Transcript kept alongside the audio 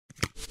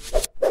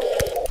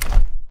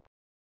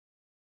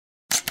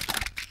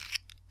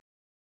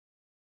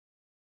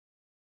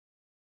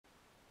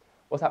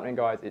What's happening,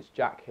 guys? It's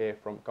Jack here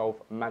from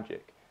GolfMagic.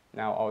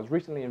 Now, I was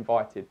recently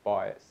invited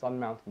by Sun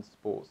Mountain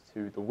Sports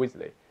to the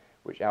Wisley,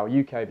 which our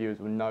UK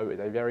viewers will know is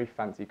a very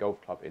fancy golf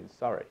club in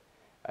Surrey.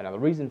 And now the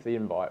reason for the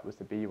invite was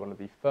to be one of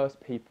the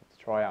first people to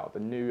try out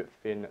the new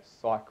Fin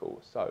Cycle.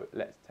 So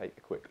let's take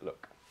a quick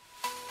look.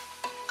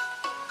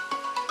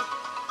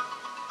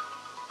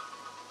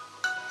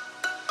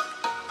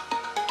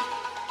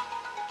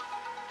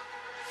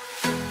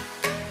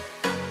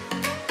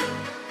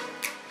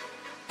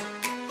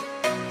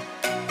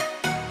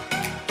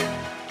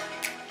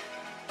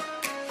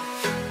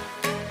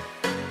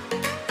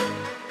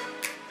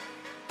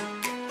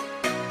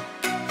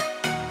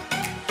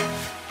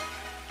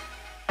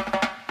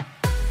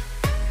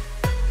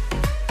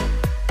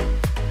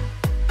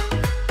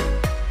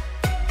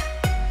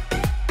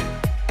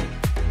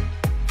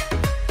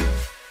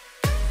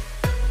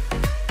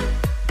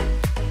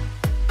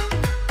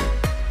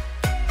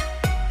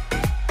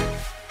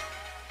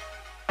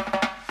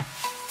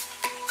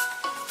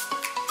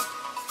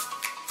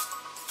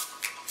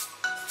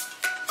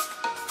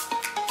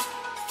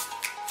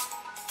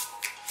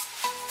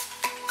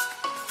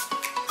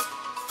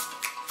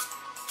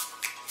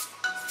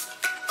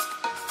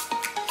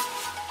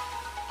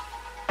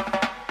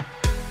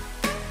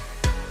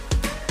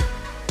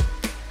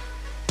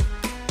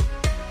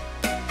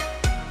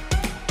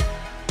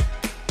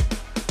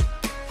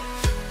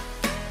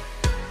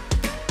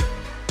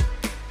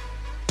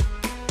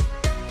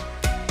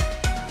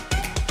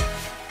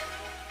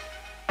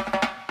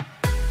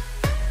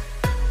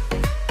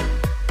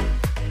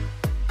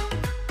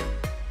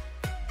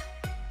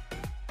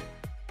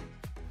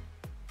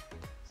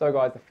 So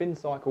guys, the Fin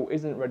Cycle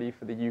isn't ready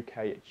for the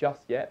UK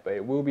just yet, but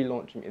it will be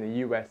launching in the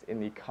US in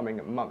the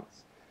coming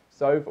months.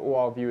 So for all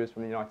our viewers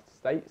from the United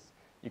States,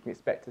 you can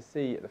expect to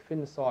see the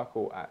Fin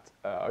Cycle at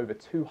over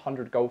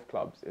 200 golf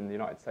clubs in the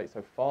United States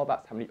so far.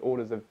 That's how many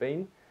orders have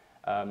been.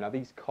 Now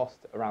these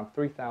cost around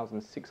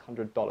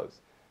 $3,600,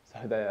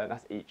 so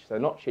that's each. So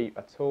not cheap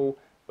at all,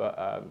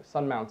 but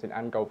Sun Mountain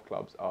and golf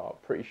clubs are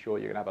pretty sure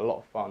you're going to have a lot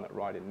of fun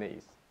riding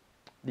these.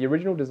 The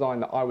original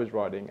design that I was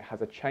riding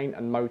has a chain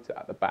and motor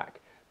at the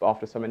back, but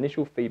after some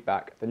initial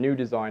feedback, the new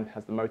design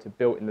has the motor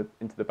built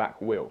into the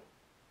back wheel.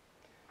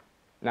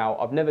 Now,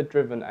 I've never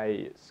driven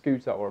a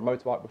scooter or a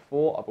motorbike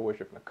before. I've always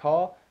driven a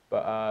car,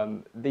 but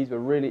these were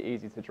really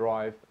easy to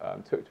drive,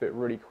 took to it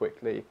really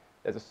quickly.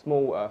 There's a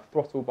small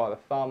throttle by the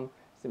thumb,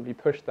 simply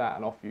push that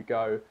and off you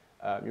go.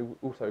 You've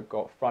also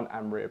got front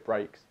and rear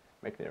brakes,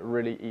 making it a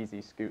really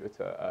easy scooter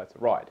to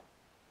ride.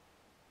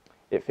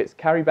 It fits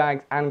carry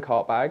bags and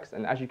cart bags,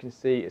 and as you can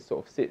see, it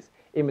sort of sits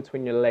in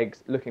between your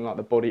legs, looking like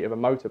the body of a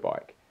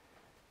motorbike.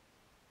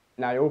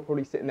 Now, you're all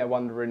probably sitting there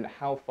wondering,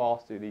 how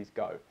fast do these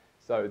go?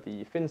 So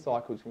the Fin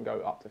Cycles can go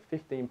up to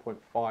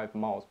 15.5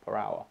 miles per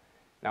hour.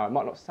 Now, it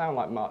might not sound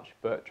like much,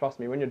 but trust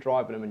me, when you're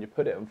driving them and you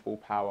put it on full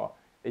power,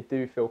 they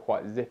do feel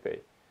quite zippy.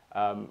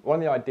 One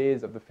of the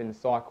ideas of the Fin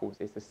Cycles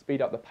is to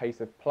speed up the pace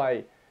of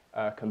play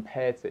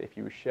compared to if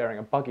you were sharing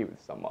a buggy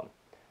with someone.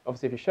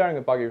 Obviously, if you're sharing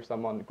a buggy with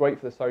someone, great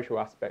for the social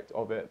aspect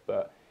of it,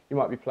 but you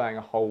might be playing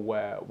a hole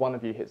where one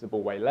of you hits the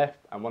ball way left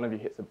and one of you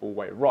hits the ball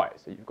way right,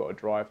 so you've got to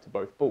drive to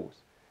both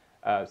balls.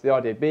 So the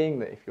idea being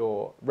that if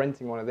you're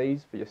renting one of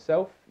these for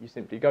yourself, you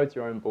simply go to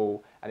your own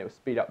ball and it will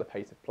speed up the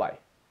pace of play.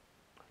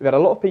 We've had a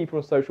lot of people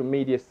on social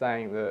media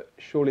saying that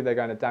surely they're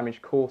going to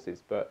damage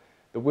courses, but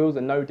the wheels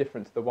are no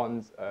different to the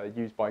ones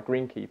used by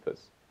greenkeepers,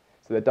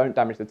 so they don't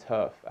damage the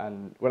turf.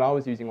 And when I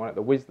was using one at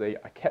the Wisley,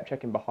 I kept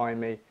checking behind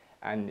me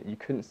and you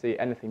couldn't see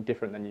anything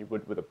different than you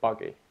would with a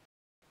buggy.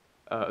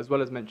 As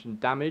well as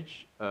mentioned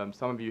damage,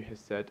 some of you have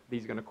said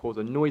these are going to cause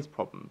a noise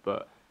problem,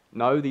 but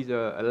no, these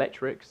are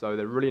electric, so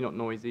they're really not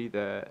noisy.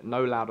 They're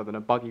no louder than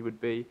a buggy would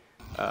be.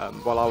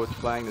 While I was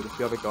playing, there's a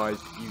few other guys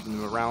using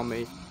them around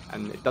me,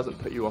 and it doesn't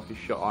put you off your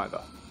shot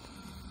either.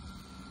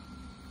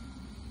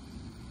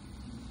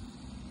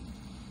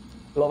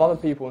 A lot of other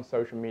people on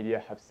social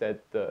media have said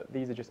that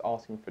these are just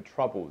asking for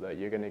trouble, that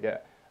you're going to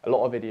get a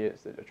lot of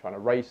idiots that are trying to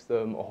race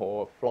them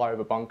or fly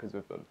over bunkers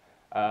with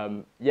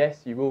them.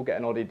 Yes, you will get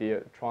an odd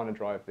idiot trying to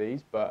drive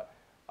these, but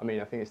I mean,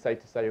 I think it's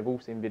safe to say we've all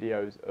seen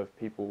videos of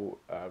people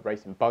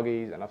racing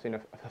buggies, and I've seen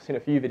a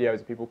few videos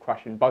of people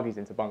crashing buggies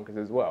into bunkers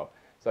as well.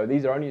 So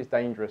these are only as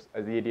dangerous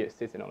as the idiots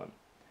sitting on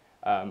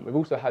them. We've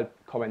also had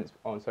comments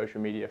on social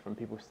media from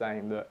people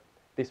saying that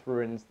this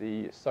ruins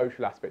the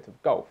social aspect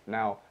of golf.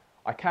 Now,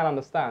 I can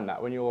understand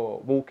that. When you're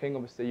walking,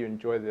 obviously you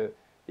enjoy the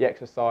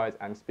exercise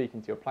and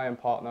speaking to your playing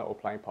partner or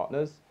playing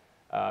partners.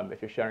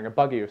 If you're sharing a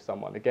buggy with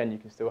someone, again, you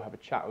can still have a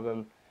chat with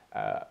them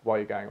while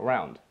you're going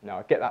around. Now,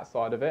 I get that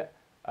side of it.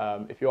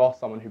 If you are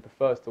someone who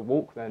prefers to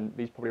walk, then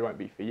these probably won't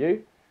be for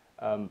you.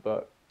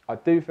 But I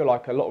do feel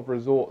like a lot of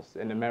resorts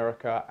in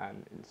America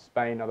and in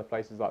Spain, other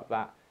places like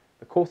that,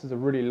 the courses are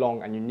really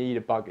long and you need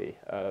a buggy.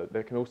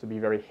 They can also be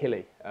very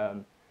hilly.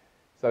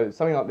 So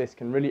something like this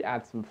can really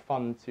add some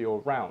fun to your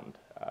round.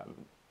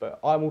 But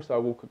I'm also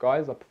a walker,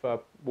 guys. I prefer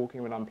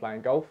walking when I'm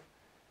playing golf.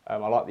 I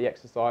like the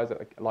exercise,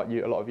 like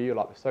you, a lot of you, I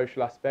like the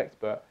social aspect,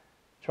 but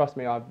trust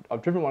me,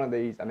 I've driven one of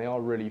these and they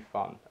are really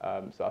fun.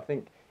 So I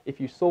think if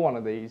you saw one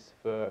of these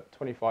for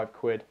 25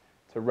 quid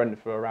to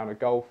rent for a round of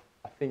golf,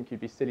 I think you'd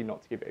be silly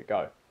not to give it a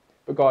go.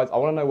 But guys, I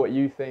want to know what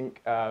you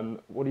think.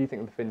 What do you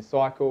think of the Fin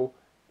Cycle?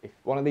 If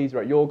one of these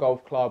are at your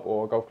golf club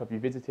or a golf club you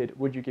visited,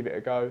 would you give it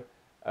a go?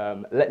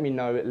 Let me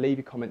know, leave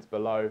your comments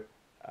below.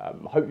 I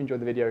hope you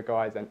enjoyed the video,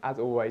 guys, and as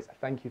always,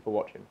 thank you for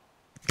watching.